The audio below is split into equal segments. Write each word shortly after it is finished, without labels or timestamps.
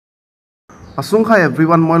Asungha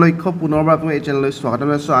everyone, মই লক্ষ্য পুনৰবাৰ আপোনাক এই চেনেললৈ স্বাগতম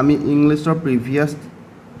জনাইছোঁ। আমি ইংলিছৰ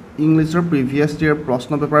প্ৰিভিয়াছ ইয়াৰ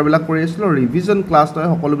প্ৰশ্ন পেপাৰবিলাক কৰি আছিলোঁ। ৰিভিজন ক্লাছ হয়,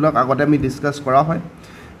 সকলোবিলাক আগতে আমি ডিছকাছ কৰা হয়।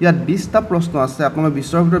 ইয়াত 20টা প্ৰশ্ন আছে। আপোনালোকে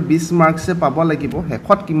 20ৰ ভিতৰত 20 মাৰ্কছে পাব লাগিব।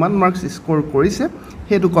 শেষত কিমান মাৰ্কছ স্ক'ৰ কৰিছে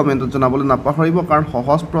সেইটো কমেণ্টত জনাবলৈ নাপাহৰিব, কাৰণ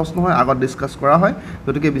সহজ প্ৰশ্ন হয়, আগত ডিছকাছ কৰা হয়।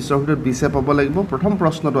 গতিকে 20ৰ ভিতৰত 20 পাব লাগিব। প্ৰথম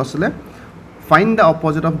প্ৰশ্নটো আছিলে find the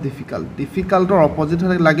opposite of difficult. ডিফিকাল্টৰ opposite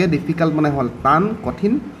লাগে, ডিফিকাল্ট মানে হ'ল টান,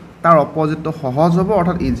 কঠিন। তাৰ অপজিটটো সহজ হ'ব,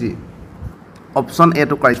 অৰ্থাৎ ইজি। অপশ্যন এ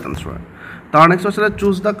টো কাৰেক্ট আনচাৰ। তাৰ নেক্সট আছিলে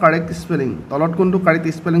চুজ দ্য কাৰেক্ট স্পেলিং। তলত কোনটো কাৰেক্ট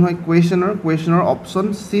স্পেলিং হয় কুৱেশ্যনৰ অপশ্যন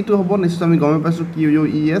চিটো হ'ব। নিশ্চয় আমি গমে পাইছোঁ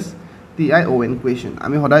QUESTION কুৱেশ্যন,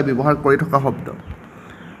 আমি সদায় ব্যৱহাৰ কৰি থকা শব্দ।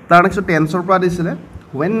 তাৰ নেক্সট টেন্সৰ পৰা দিছিলে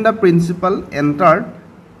when the principal entered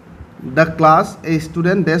the class a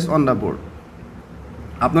student dash on the board।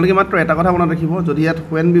 আপোনালোকে মাত্ৰ এটা কথা মনত ৰাখিব, যদি ইয়াত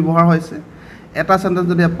when ব্যৱহাৰ হৈছে, এটা সেন্টেন্স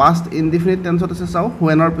যদি পাষ্ট ইনডিফিনিট টেন্সত আছে, চাও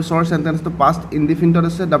হুৱেনৰ পিছৰ সেন্টেন্সটো পাষ্ট ইনডিফিনিটত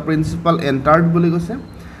আছে, দ্য প্ৰিন্সিপাল এণ্টাৰ্ড বুলি কৈছে,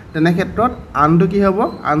 তেনে ক্ষেত্ৰত আনটো কি হ'ব,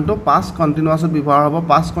 আনটো পাষ্ট কণ্টিনিউৱাছত ব্যৱহাৰ হ'ব।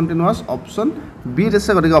 পাষ্ট কণ্টিনিউৱাছ অপশ্যন বিত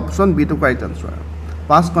আছে, গতিকে অপশ্যন বি টো কাৰেক্ট আনচাৰ।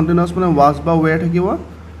 পাষ্ট কণ্টিনিউৱাছ মানে ৱাজ বা ৱেৰ থাকিব,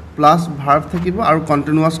 প্লাছ ভাৰ্ব থাকিব, আৰু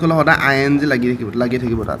কণ্টিনিউৱাছ ক'লে সদায় ING লাগি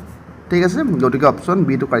থাকিব তাত, ঠিক আছে। গতিকে অপশ্যন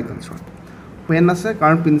বি টো কাৰেক্ট আনচাৰ। হুৱেন আছে,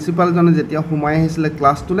 কাৰণ প্ৰিন্সিপালজনে যেতিয়া সোমাই আহিছিলে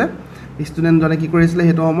ক্লাছটোলৈ, ষ্টুডেণ্টজনে কি কৰিছিলে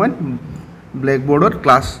সেইটো সময়ত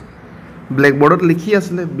ব্লেকবোৰ্ডত লিখি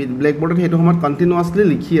আছিলে, ব্লেকবোৰ্ডত সেইটো সময়ত কণ্টিনিউৱাছলি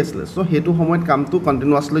লিখি আছিলে। চ' সেইটো সময়ত কামটো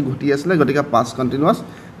কণ্টিনিউৱাছলি ঘটি আছিলে, গতিকে পাষ্ট কণ্টিনিউৱাছ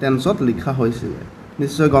টেন্সত লিখা হৈছিলে।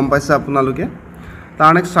 নিশ্চয় গম পাইছে আপোনালোকে।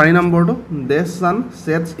 তাৰ নেক্সট 4 নম্বৰটো the sun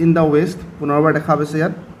sets in the west. পুনৰবাৰ দেখা পাইছে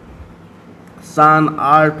ইয়াত ছান,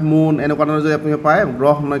 আৰ্থ, মুন এনেকুৱা ধৰণৰ যদি আপুনি পায়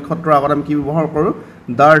গ্ৰহ নক্ষত্ৰৰ আগত আমি কি ব্যৱহাৰ কৰোঁ,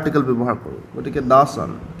 দ্য আৰ্টিকেল ব্যৱহাৰ কৰোঁ। গতিকে দ্য ছান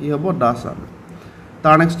কি হ'ব, দ্য ছান।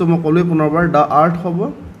 তাৰ নেক্সটটো মই ক'লোৱেই পুনৰবাৰ দ্য আৰ্থ হ'ব,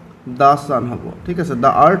 দ্য ছান হ'ব, ঠিক আছে। The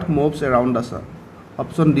earth moves around the sun,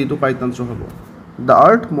 option D টো কাৰেক্ট আনচাৰ হ'ব। The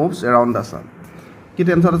earth moves around the sun কি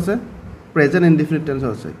টেন্সত আছে, প্ৰেজেণ্ট ইনডিফিনিট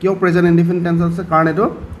টেন্সত আছে। কিয় প্ৰেজেণ্ট ইনডিফিনিট টেন্সত আছে, কাৰণ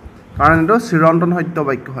এইটো চিৰন্তন সত্য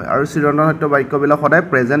বাক্য হয়, আৰু চিৰন্তন সত্য বাক্যবিলাক সদায়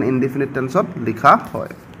প্ৰেজেণ্ট ইনডিফিনিট টেন্সত লিখা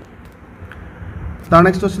হয়। তাৰ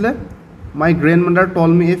নেক্সট আছিলে মাই grand mother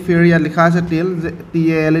ton me a fairy. ইয়াত লিখা আছে টেল, যে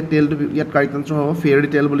TALE টেলটো ইয়াত কাৰেক্ট আনচাৰ হ'ব। ফেয়াৰী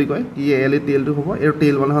টেল বুলি কয়, TALE টেলটো হ'ব। এই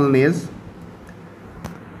টেল মানে হ'ল নেজ।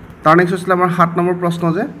 তাৰ নেক্সট আছিলে আমাৰ 7 নম্বৰ প্ৰশ্ন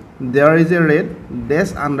যে there is a red dash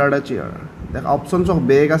under the chair. দেখা অপশ্যন চাওক,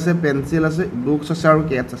 বেগ আছে, পেঞ্চিল আছে, বুকছ আছে আৰু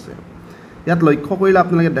কেটছ আছে। ইয়াত লক্ষ্য কৰিলে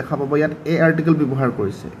আপোনালোকে দেখা পাব ইয়াত এ আৰ্টিকেল ব্যৱহাৰ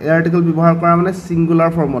কৰিছে। এ আৰ্টিকেল ব্যৱহাৰ কৰা মানে ছিংগুলাৰ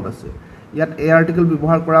ফৰ্মত আছে। ইয়াত এ আৰ্টিকেল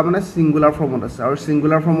ব্যৱহাৰ কৰা মানে ছিংগুলাৰ ফৰ্মত আছে, আৰু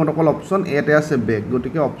ছিংগুলাৰ ফৰ্মত অকল অপশ্যন এতে আছে বেগ।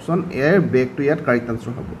 গতিকে অপশ্যন এৰ বেগটো ইয়াত কাৰেক্ট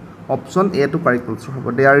আনচাৰ হ'ব। অপশ্যন এ টো কাৰেক্ট আনচাৰ হ'ব।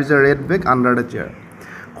 There is a red bag under the chair.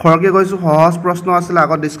 খৰকৈ কৈছোঁ, সহজ প্ৰশ্ন আছিলে,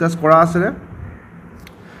 আগত ডিছকাছ কৰা আছিলে।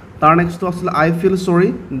 তাৰ নেক্সটটো আছিলে আই ফিল চৰি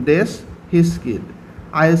ডেছ his kid.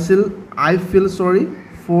 I feel sorry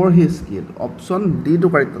for his kid. Option D টো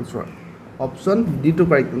কাৰেক্ট আনচাৰ। অপশ্যন ডি টো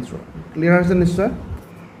কাৰেক্ট আনচাৰ। ক্লিয়াৰ হৈছে নিশ্চয়।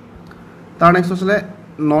 তাৰ নেক্সট আছিলে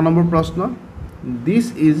 9 নম্বৰ প্ৰশ্ন this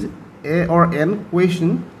is a or N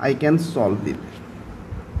question I can solve it.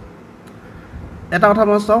 এটা কথা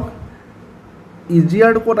মই চাওক,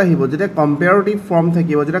 ইজিয়াৰটো ক'ত আহিব, যেতিয়া কম্পেয়াৰেটিভ ফৰ্ম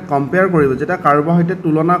থাকিব, যেতিয়া কম্পেয়াৰ কৰিব, যেতিয়া কাৰোবাৰ সৈতে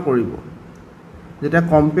তুলনা কৰিব, যেতিয়া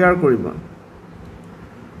কম্পেয়াৰ কৰিব।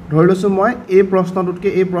 ধৰি লৈছোঁ মই এই প্ৰশ্নটোতকৈ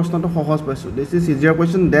এই প্ৰশ্নটো সহজ পাইছোঁ, this is easier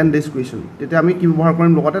question then this question. তেতিয়া আমি কি ব্যৱহাৰ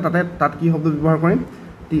কৰিম, লগতে তাত কি শব্দ ব্যৱহাৰ কৰিম,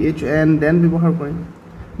 THN দেন ব্যৱহাৰ কৰিম।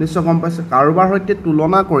 নিশ্চয় গম পাইছে, কাৰোবাৰ সৈতে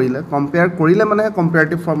তুলনা কৰিলে, কম্পেয়াৰ কৰিলে মানেহে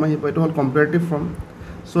কম্পেয়াৰেটিভ ফৰ্ম আহিব। এইটো হ'ল কম্পেয়াৰেটিভ ফৰ্ম,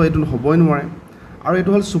 চ' এইটো হ'বই নোৱাৰে। আৰু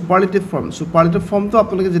এইটো হ'ল ছুপাৰলেটিভ ফৰ্ম। ছুপাৰলেটিভ ফৰ্মটো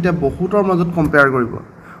আপোনালোকে যেতিয়া বহুতৰ মাজত কম্পেয়াৰ কৰিব,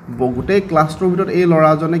 গোটেই ক্লাছটোৰ ভিতৰত এই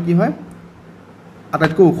ল'ৰাজনে কি হয়,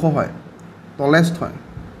 আটাইতকৈ ওখ হয়, টলেষ্ট হয়।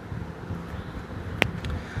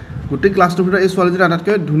 গোটেই ক্লাছটোৰ ভিতৰত এই ছোৱালীজনী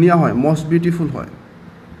আটাইতকৈ ধুনীয়া হয়, মষ্ট বিউটিফুল হয়।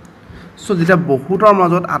 চ' যেতিয়া বহুতৰ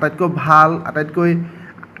মাজত আটাইতকৈ ভাল, আটাইতকৈ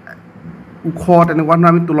ওখ তেনেকুৱা ধৰণৰ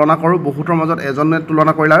আমি তুলনা কৰোঁ, বহুতৰ মাজত এজনে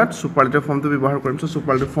তুলনা কৰিলে ছুপাৰলেটিভ ফৰ্মটো ব্যৱহাৰ কৰিম। চ'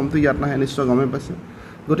 ছুপাৰলেটিভ ফৰ্মটো ইয়াত নাহে, নিশ্চয় গমেই পাইছে।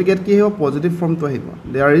 গতিকে ইয়াত কি আহিব, পজিটিভ ফৰ্মটো আহিব।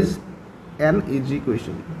 There is an easy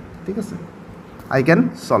question, ঠিক আছে, আই কেন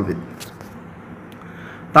চল্ভ ইট।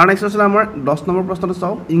 তাৰ নেক্সট আছিলে আমাৰ 10 নম্বৰ প্ৰশ্নটো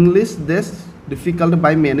চাওক, ইংলিছ ডেছ ডিফিকাল্ট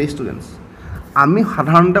বাই মেনি ষ্টুডেণ্টছ। আমি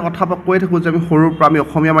সাধাৰণতে কথা কৈ থাকোঁ যে আমি সৰুৰ পৰা আমি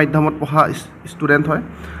অসমীয়া মাধ্যমত পঢ়া ষ্টুডেণ্ট হয়,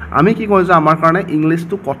 আমি কি কওঁ যে আমাৰ কাৰণে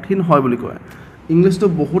ইংলিছটো কঠিন হয় বুলি কয়। ইংলিছটো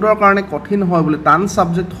বহুতৰ কাৰণে কঠিন হয় বুলি, টান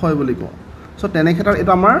ছাবজেক্ট হয় বুলি কওঁ। চ' তেনে ক্ষেত্ৰত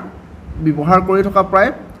এইটো আমাৰ ব্যৱহাৰ কৰি থকা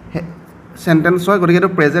প্ৰায় চেণ্টেন্স হয়। গতিকে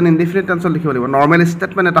এইটো প্ৰেজেণ্ট ইনডিফিনিট টেন্সত লিখিব লাগিব। নৰ্মেল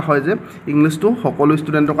ষ্টেটমেণ্ট এটা হয় যে ইংলিছটো সকলো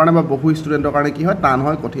ষ্টুডেণ্টৰ কাৰণে বা বহু ষ্টুডেণ্টৰ কাৰণে কি হয়, টান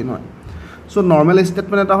হয়, কঠিন হয়। চ' নৰ্মেল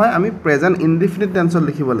ষ্টেটমেণ্ট এটা হয়, আমি প্ৰেজেণ্ট ইনডিফিনিট টেন্সত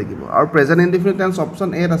লিখিব লাগিব। আৰু প্ৰেজেণ্ট ইনডিফিনিট টেন্স অপশ্যন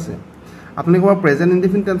এত আছে। আপুনি ক'ব প্ৰেজেণ্ট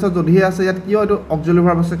ইনডিফিনিট টেন্সত যদিহে আছে ইয়াত কিয় এইটো অক্সিলাৰী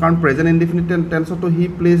ভাৰ্ব আছে কাৰণ present indefinite টেন্সতো he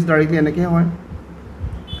plays directly এনেকৈ হয়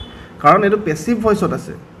কাৰণ এইটো পেছিভ ভইচত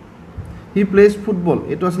আছে হি প্লেজ ফুটবল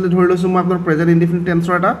এইটো আছিলে ধৰি লৈছোঁ মই আপোনাৰ প্ৰেজেণ্ট ইনডিফিনিট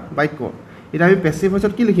টেন্সৰ এটা বাক্য এতিয়া আমি পেছিভ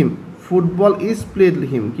ভইচত কি লিখিম ফুটবল ইজ প্লেড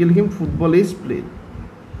লিখিম কি লিখিম ফুটবল ইজ প্লেড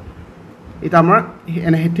এটা আমাৰ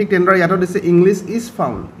ঠিক তেনেদৰে ইয়াতো দিছে English is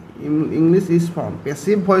found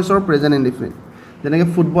passive ভইচৰ present indefinite যেনেকৈ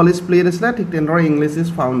ফুটবল ইজ প্লেড আছিলে ঠিক তেনেদৰে ইংলিছ ইজ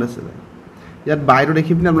ফাউণ্ড আছিলে ইয়াত বাইটো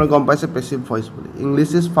দেখি পিনে আপোনালোকে গম পাইছে পেছিভ ভইচ বুলি English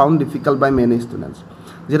is found difficult by many students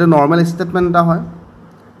যিহেতু নৰ্মেল ষ্টেটমেণ্ট এটা হয়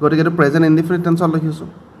গতিকে এইটো প্ৰেজেণ্ট ইনডিফিনিট টেন্সত লিখিছোঁ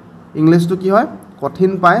ইংলিছটো কি হয়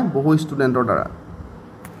কঠিন পায় বহু ষ্টুডেণ্টৰ দ্বাৰা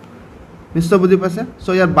নিশ্চয় বুজি পাইছে চ'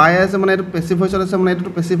 ইয়াত বাই আছে মানে এইটো পেছিভ ভইচত আছে মানে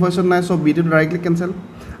এইটোতো পেছিভ ভইচত নাই চ' বিটো ডাইৰেক্টলি কেঞ্চেল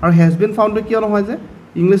আৰু হেজ বিন ফাউণ্ডটো কিয় নহয় যে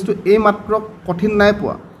ইংলিছটো এই মাত্ৰ কঠিন নাই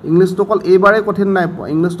পোৱা ইংলিছটো অকল এইবাৰেই কঠিন নাই পোৱা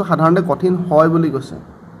ইংলিছটো সাধাৰণতে কঠিন হয় বুলি কৈছে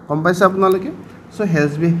গম পাইছে আপোনালোকে চ'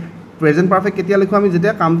 হেজ বি প্ৰেজেণ্ট পাৰফেক্ট কেতিয়া লিখোঁ আমি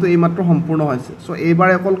যেতিয়া কামটো এই মাত্ৰ সম্পূৰ্ণ হৈছে চ'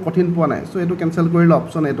 এইবাৰে অকল কঠিন পোৱা নাই চ' এইটো কেঞ্চেল কৰিলে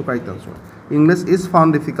অপশ্যন এইটো correct answer English is found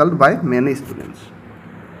difficult by many students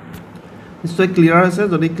নিশ্চয় ক্লিয়াৰ আছে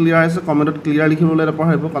যদি ক্লিয়াৰ আছে কমেণ্টত ক্লিয়াৰ লিখিবলৈ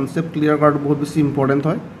নাপাহৰিব কনচেপ্ট ক্লিয়াৰ কৰাটো বহুত বেছি ইম্পৰ্টেণ্ট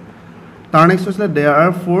হয় তাৰ নেক্সট হৈছিলে there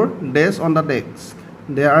R 4 days on the desk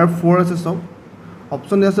there R 4 আছে চব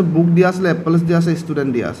অপশ্যন দিয়া আছে বুক দিয়া আছিলে এপলছ দিয়া আছে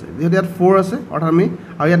ষ্টুডেণ্ট দিয়া আছে যিহেতু ইয়াত 4 আছে অৰ্থাৎ আমি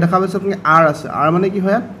আৰু ইয়াত দেখা পাইছোঁ আপুনি আৰ আছে আৰ মানে কি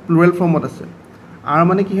হয় ইয়াত প্লুৰেল ফৰ্মত আছে আৰ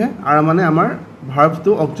মানে কি হয় আৰ মানে আমাৰ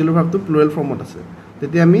ভাৰ্বটো অক্সিলাৰী ভাৰ্বটো প্লুৰেল ফৰ্মত আছে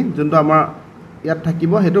তেতিয়া আমি যোনটো আমাৰ ইয়াত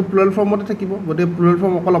থাকিব সেইটো প্লুৰেল ফৰ্মতে থাকিব গতিকে প্লুৰেল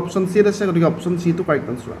ফৰ্ম অকল অপশ্যন চিত আছে গতিকে option চিটো correct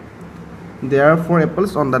answer there 4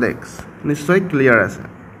 এপলছ on the desk নিশ্চয় ক্লিয়াৰ আছে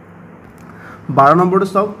 12 নম্বৰটো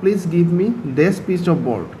চাওক please give me dash piece of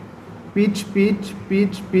board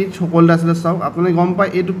piece সকলোতে আছিলে চাওক আপুনি গম পায়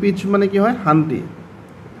এইটো পিচ মানে কি হয় শান্তি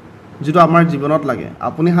যিটো আমাৰ জীৱনত লাগে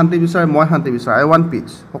আপুনি শান্তি বিচাৰে মই শান্তি বিচাৰে আই ৱান্ট পিচ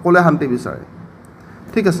সকলোৱে শান্তি বিচাৰে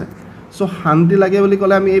ঠিক আছে চ' শান্তি লাগে বুলি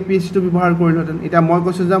ক'লে আমি এই পিচটো ব্যৱহাৰ কৰিলোহেঁতেন এতিয়া মই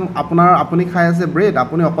কৈছোঁ যে আপুনি খাই আছে ব্ৰেড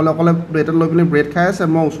আপুনি অকলে ব্ৰেডত লৈ পিনি ব্ৰেড খাই আছে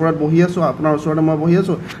মই ওচৰত বহি আছোঁ আপোনাৰ ওচৰতে মই বহি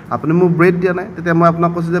আছোঁ আপুনি মোক ব্ৰেড দিয়া নাই তেতিয়া মই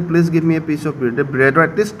আপোনাক কৈছোঁ যে please give me a piece of bread ব্ৰেডৰ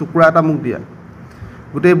at least টুকুৰা এটা মোক দিয়া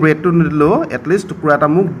গোটেই ব্ৰেডটো নিদিলেও এটলিষ্ট টুকুৰা এটা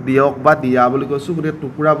মোক দিয়ক বা দিয়া বুলি কৈছোঁ গতিকে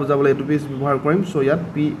টুকুৰা বুজাবলৈ এইটো পিচ ব্যৱহাৰ কৰিম চ' ইয়াত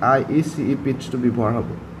PIECE পিচটো ব্যৱহাৰ হ'ব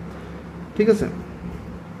ঠিক আছে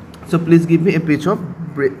চ' please give me a piece of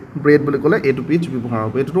bread বুলি ক'লে এইটো পিচ ব্যৱহাৰ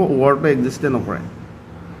হ'ব এইটোতো ৱৰ্ডটো এক্সিষ্টে নকৰে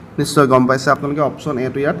নিশ্চয় গম পাইছে আপোনালোকে অপশ্যন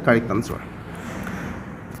এটো ইয়াত কাৰেক্ট আনচাৰ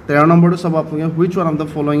 13 নম্বৰটো চাব আপোনালোকে which one of the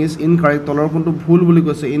following is incorrect তলৰ কোনটো ভুল বুলি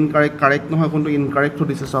কৈছে ইনকাৰেক্ট কাৰেক্ট নহয় কোনটো ইনকাৰেক্ট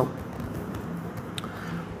সুধিছে চাওক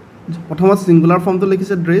প্ৰথমত ছিংগুলাৰ ফৰ্মটো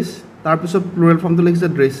লিখিছে ড্ৰেছ তাৰপিছত প্লুৰেল ফৰ্মটো লিখিছে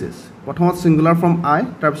ড্ৰেছেছ প্ৰথমত ছিংগুলাৰ ফৰ্ম আই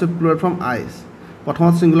তাৰপিছত প্লুৰেল ফৰ্ম আইজ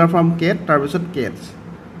প্ৰথমত ছিংগুলাৰ ফৰ্ম কেট তাৰপিছত কেটছ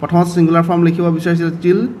প্ৰথমত ছিংগুলাৰ ফৰ্ম লিখিব বিচাৰিছিলে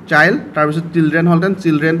চাইল্ড তাৰপিছত চিলড্ৰেন হ'লহেঁতেন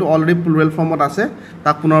চিলড্ৰেনটো অলৰেডি প্লুৰেল ফৰ্মত আছে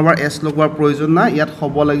তাক পুনৰবাৰ এছ লগোৱাৰ প্ৰয়োজন নাই ইয়াত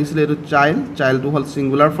হ'ব লাগিছিলে এইটো চাইল্ডটো হ'ল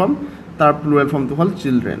ছিংগুলাৰ ফৰ্ম তাৰ প্লুৰেল ফৰ্মটো হ'ল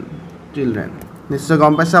চিলড্ৰেন নিশ্চয়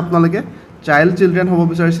গম পাইছে আপোনালোকে চাইল্ড চিলড্ৰেন হ'ব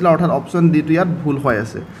বিচাৰিছিলে অৰ্থাৎ অপশ্যন ডিটো ইয়াত ভুল হৈ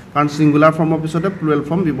আছে কাৰণ ছিংগুলাৰ ফৰ্মৰ পিছতে প্লুৰেল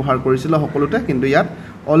ফৰ্ম ব্যৱহাৰ কৰিছিলে সকলোতে কিন্তু ইয়াত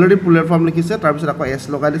অলৰেডি প্লুৰেল ফৰ্ম লিখিছে তাৰপিছত আকৌ এছ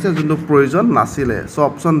লগাই দিছে যোনটো প্ৰয়োজন নাছিলে চ'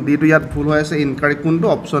 অপশ্যন ডিটো ইয়াত ভুল হৈ আছে ইনকাৰেক্ট কোনটো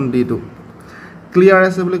অপশ্যন ডিটো ক্লিয়াৰ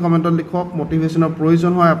আছে বুলি কমেণ্টত লিখক মটিভেশ্যনৰ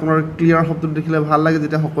প্ৰয়োজন হয় আপোনাৰ ক্লিয়াৰ শব্দটো দেখিলে ভাল লাগে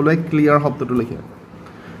যেতিয়া সকলোৱে ক্লিয়াৰ শব্দটো লিখে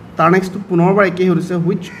তাৰ নেক্সটটো পুনৰবাৰ একেই সুধিছে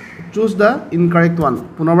which choose the incorrect one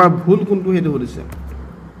পুনৰবাৰ ভুল কোনটো সেইটো সুধিছে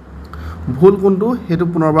ভুল কোনটো সেইটো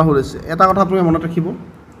পুনৰবাৰ সুধিছে এটা কথা আপোনালোকে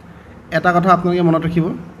মনত ৰাখিব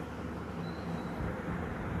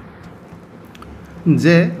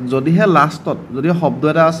যে যদিহে লাষ্টত যদি শব্দ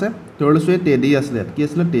এটা আছে ধৰি লৈছোঁ এই টেডি আছিলে কি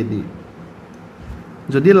আছিলে টেডি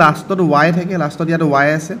যদি লাষ্টত ৱাই থাকে লাষ্টত ইয়াত ৱাই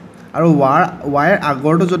আছে আৰু ৱাইৰ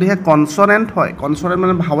আগৰটো যদিহে কনচনেণ্ট হয় কনচনেণ্ট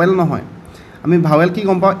মানে ভাৱেল নহয় আমি ভাৱেল কি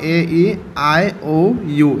গম পাওঁ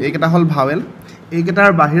AEIOU এইকেইটা হ'ল ভাৱেল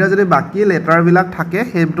এইকেইটাৰ বাহিৰে যদি বাকী লেটাৰবিলাক থাকে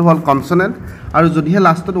সেইটো হ'ল কনচনেণ্ট আৰু যদিহে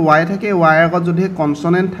লাষ্টত ৱাই থাকে ৱাইৰ আগত যদিহে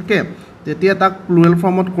কনচনেণ্ট থাকে তেতিয়া তাক প্লুৰেল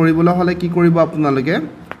ফৰ্মত কৰিবলৈ হ'লে কি কৰিব আপোনালোকে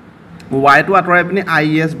ৱাইটো আঁতৰাই পিনি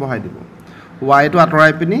IES বহাই দিব ৱাইটো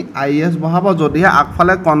আঁতৰাই পিনি IES বহাব যদিহে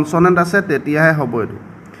আগফালে কনচনেণ্ট আছে তেতিয়াহে হ'ব এইটো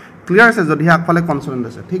ক্লিয়াৰ আছে যদিহে আগফালে কনচনেণ্ট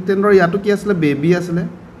আছে ঠিক তেনেদৰে ইয়াতো কি আছিলে বেবী আছিলে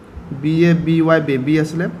BABY বেবী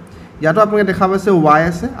আছিলে ইয়াতো আপোনালোকে দেখা পাইছে ৱাই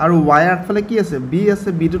আছে আৰু ৱাইৰ আগফালে কি আছে বি আছে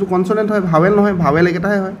বিটোতো কনচনেণ্ট হয় ভাৱেল নহয় ভাৱেল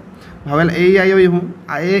একেটাহে হয় ভাৱেল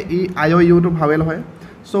AEIOUটো ভাৱেল হয়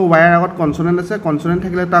চ' ৱাইৰ আগত কনচনেণ্ট আছে কনচনেণ্ট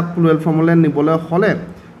থাকিলে তাক প্লুৰেল ফৰ্মলৈ নিবলৈ হ'লে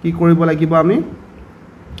কি কৰিব লাগিব আমি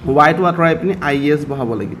ৱাইটো আঁতৰাই পিনি IES বহাব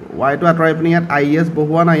লাগিব ৱাইটো আঁতৰাই পিনি ইয়াত IES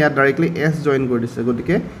বহোৱা নাই ইয়াত ডাইৰেক্টলি S জইন কৰি দিছে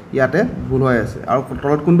গতিকে ইয়াতে ভুল হৈ আছে আৰু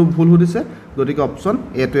তলত কোনটো ভুল সুধিছে গতিকে অপশ্যন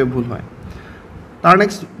এটোৱে ভুল হয় তাৰ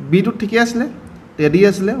নেক্সট বিটোত ঠিকে আছিলে টেডি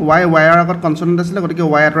আছিলে ৱাইৰ আগত কনসনেন্ট আছিলে গতিকে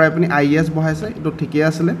ৱাই আঁতৰাই আপুনি আইএছ বহাইছে এইটো ঠিকই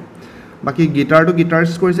আছিলে বাকি গিটাৰটো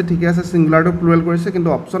গিটাৰিষ্ট কৰিছে ঠিকই আছে সিঙ্গুলাৰটো প্লুৰেল কৰিছে কিন্তু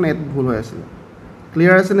অপচন এত ভুল হৈ আছিল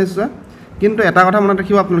ক্লিয়াৰ আছে নিশ্চয় কিন্তু এটা কথা মনত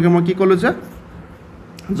ৰাখিব আপোনালোকে মই কি ক'লো যে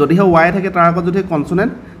যদিহে ৱাই থাকে তাৰ আগত যদি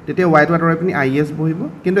কনসনেন্ট তেতিয়া ৱাইটো আঁতৰাই আপুনি আইএছ বহিব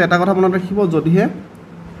কিন্তু এটা কথা মনত ৰাখিব যদিহে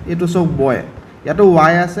এটো সব বয় ইয়াতো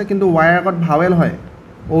ৱাই আছে কিন্তু ৱাইৰ আগত ভাৱেল হয়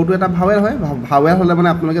ওটো এটা ভাৱেল হয় ভাৱেল হলে মানে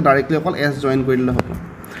আপোনালোকে ডাইৰেক্টলি অকল এস জয়েন কৰি দিলে হ'ব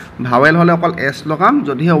ভাৱেল হলে অকল এস লগাম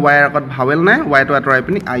যদিহে ৱাইৰ আগত ভাৱেল নাই ৱাইটো আঁতৰাই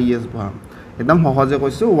আপুনি আইএছ বহাম একদম সহজে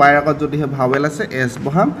কৈছো ৱাইৰ আগত যদিহে ভাৱেল আছে এস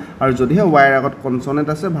বহাম আৰু যদিহে ৱাইৰ আগত কনসনেন্ট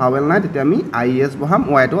আছে ভাৱেল নাই তেতিয়া আমি আইএছ বহাম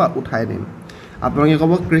ৱাইটো উঠাই দিম আপোনালোকে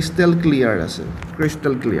ক'ব ক্ৰিস্টেল ক্লিয়াৰ আছে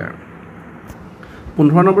ক্ৰিস্টেল ক্লিয়াৰ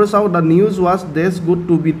 15 নম্বৰ চাও দা নিউজ ওয়াজ দেস good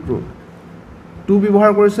to B true two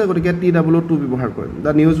ব্যৱহাৰ কৰিছে গতিকে টি ডাবল টু ব্যৱহাৰ কৰিম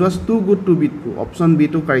the news was two good to B true option B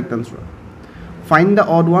two correct answer find da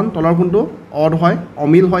odd one তলৰ কোনটো অড হয়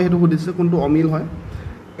অমিল হয় হেতু সুধিছে কোনটো অমিল হয়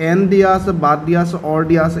এন দিয়া আছে বাদ দিয়া আছে অৰ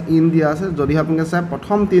দিয়া আছে ইন দিয়া আছে যদি আপোনালোকে চাই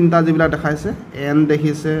প্ৰথম তিনটা যিবিলাক দেখাইছে এন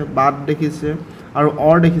দেখিছে বাদ দেখিছে আৰু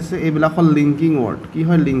অৰ দেখিছে এইবিলাক হল লিংকিং ওয়াৰ্ড কি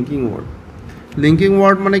হয় লিংকিং ওয়াৰ্ড লিংকিং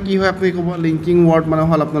ওয়াৰ্ড মানে কি হয় আপুনি ক'ব লিংকিং ওয়াৰ্ড মানে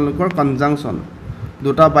হল আপোনালোকৰ কনজাংশন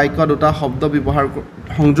দুটা বাক্য দুটা শব্দ ব্যৱহাৰ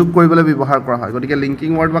সংযোগ কৰিবলৈ ব্যৱহাৰ কৰা হয় গতিকে লিংকিং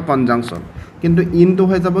ওয়াৰ্ড বা কনজাংশন কিন্তু ইনটো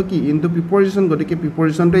হৈ যাব কি ইনটো প্ৰিপজিশন গতিকে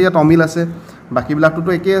প্ৰিপজিশনটো ইয়াত অমিল আছে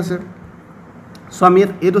বাকিবিলাকটো একেই আছে সো আমি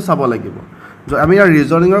এটো চাব লাগিব আমি ইয়াৰ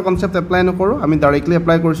ৰিজনিংৰ কনসেপ্ট এপ্লাই নকৰো আমি ডাইৰেক্টলি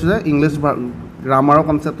এপ্লাই কৰিছো যে ইংলিশ গ্ৰামাৰৰ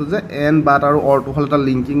কনসেপ্টটো যে এন বাট আৰু অৰ টু হল এটা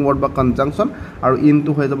লিংকিং ওয়াৰ্ড বা কনজাংশন আৰু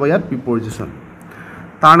ইনটো হৈ যাব ইয়াত প্ৰিপজিশন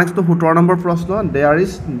তাৰ নেক্সট 17 নম্বৰ প্ৰশ্ন দেয়াৰ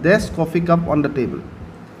ইজ দেশ coffee cup on the table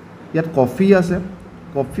ইয়াত কফি আছে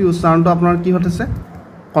কফি উচ্চাৰণটো আপোনাৰ কি হতেছে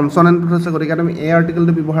কনসনেন্ট হতেছে গতিকে আমি এ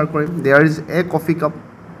আৰ্টিকেলটো ব্যৱহাৰ কৰিম there is a coffee cup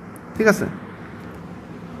ঠিক আছে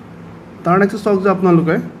তাৰ নেক্সট চাওক যে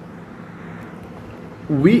আপোনালোকে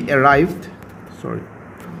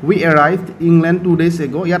we arrived England 2 days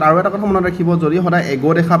ago ইয়াত আৰু এটা কথা মনত ৰাখিব যদি সদায়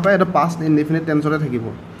এগো দেখা পায় এটা past indefinite tense থাকিব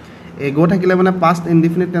এগো থাকিলে মানে past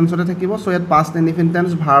indefinite tense থাকিব সো ইয়াত past indefinite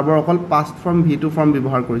tense ভাৰ্বৰ অকল past form v2 form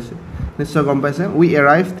ব্যৱহাৰ কৰিছে নিশ্চয় গম পাইছে we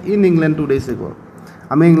arrived in England 2 days ago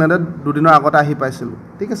আমি ইংল্যান্ডত দুদিনৰ আগতে আহি পাইছিলো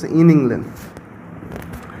ঠিক আছে ইন ইংল্যান্ড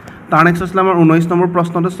তাৰ নেক্সট আছে আমাৰ 19 নম্বৰ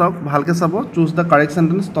প্ৰশ্নটো চাওক ভালকে চাব চুজ দা কাৰেক্ট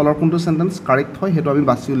সেন্টেন্স তলৰ কোনটো সেন্টেন্স কাৰেক্ট হয় হেতু আমি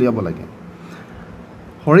বাছি উলিয়াব লাগে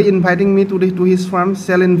Hori inviting me to his farm.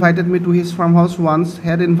 Sel invited me to his farmhouse once.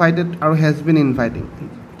 Had invited or has been inviting.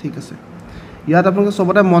 ঠিক আছে ইয়াত আপোনালোকে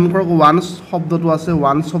সবতে মন কৰক once শব্দটো আছে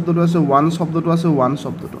once শব্দটো আছে once শব্দটো আছে once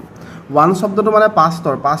শব্দটো once শব্দটো মানে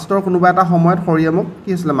পাষ্টৰ কোনোবা এটা সময়ত হৰিয়ে মোক কি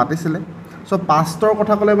আছিল মাতিছিলে সো পাষ্টৰ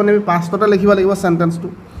কথা ক'লে মানে আমি পাষ্টতে লিখিব লাগিব সেন্টেন্সটো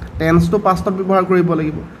টেন্সটো পাষ্টত ব্যৱহাৰ কৰিব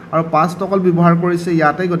লাগিব আৰু পাষ্ট অকল ব্যৱহাৰ কৰিছে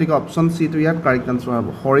ইয়াতে গতিকে অপচন সি টো ইয়াত কাৰেক্ট আনসাৰ হ'ব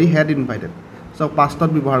হৰি had invited সো পাষ্টত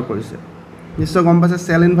ব্যৱহাৰ কৰিছে নিশ্চয় গম পাইছে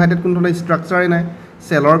সেল ইনভাইটেড কোনটো ষ্ট্ৰাকচাৰে নাই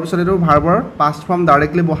সেলৰ পিছত এটো ভাৰ্বৰ পাষ্ট ফৰ্ম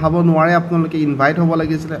ডাইৰেক্টলি বহাব নোৱাৰে আপোনালোকে ইনভাইট হ'ব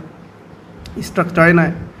লাগিছিল ষ্ট্ৰাকচাৰে নাই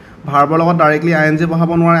ভাৰ্বৰ লগত ডাইৰেক্টলি আইএনজি বহাব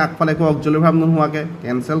নোৱাৰে আগফালে একো অক্সিলাৰি ভাৰ্ব নোহোৱাকে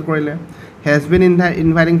কেনসেল কৰিলে has been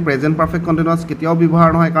inviting present perfect continuous কেতিয়াও ব্যৱহাৰ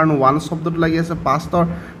নহয় কাৰণ ওৱান শব্দটো লাগি আছে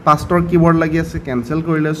পাষ্টৰ কিৱৰ্ড লাগি আছে কেনসেল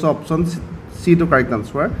কৰিলে সো অপচন সি টো কাৰেক্ট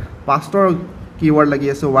আনসাৰ পাষ্টৰ কিৱৰ্ড লাগি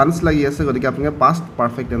আছে ওয়ান্স লাগি আছে গতিকে আপোনালোকে পাষ্ট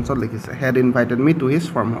পাৰফেক্ট টেন্সত লিখিছে had invited me to his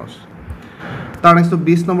farmhouse তাৰ নেক্সট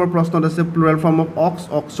 20 নম্বৰ প্ৰশ্নত আছে plural form of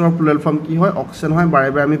Axar plural form কি হয় অক্সন হয় বাৰে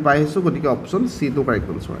বাৰে আমি পাই আহিছো গতিকে অপচন সি টো কাৰেক্ট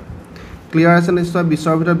আনসাৰ ক্লিয়াৰ আছে নিশ্চয়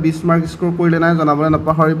 20ৰ ভিতৰত 20 মাৰ্ক স্কোৰ কৰিলে নাই জনাবলৈ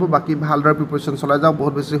নাপাহৰিব বাকি ভালদৰে প্ৰিপাৰেচন চলাই যাওক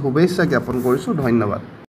বহুত বেছি শুভেচ্ছা জ্ঞাপন কৰিছো ধন্যবাদ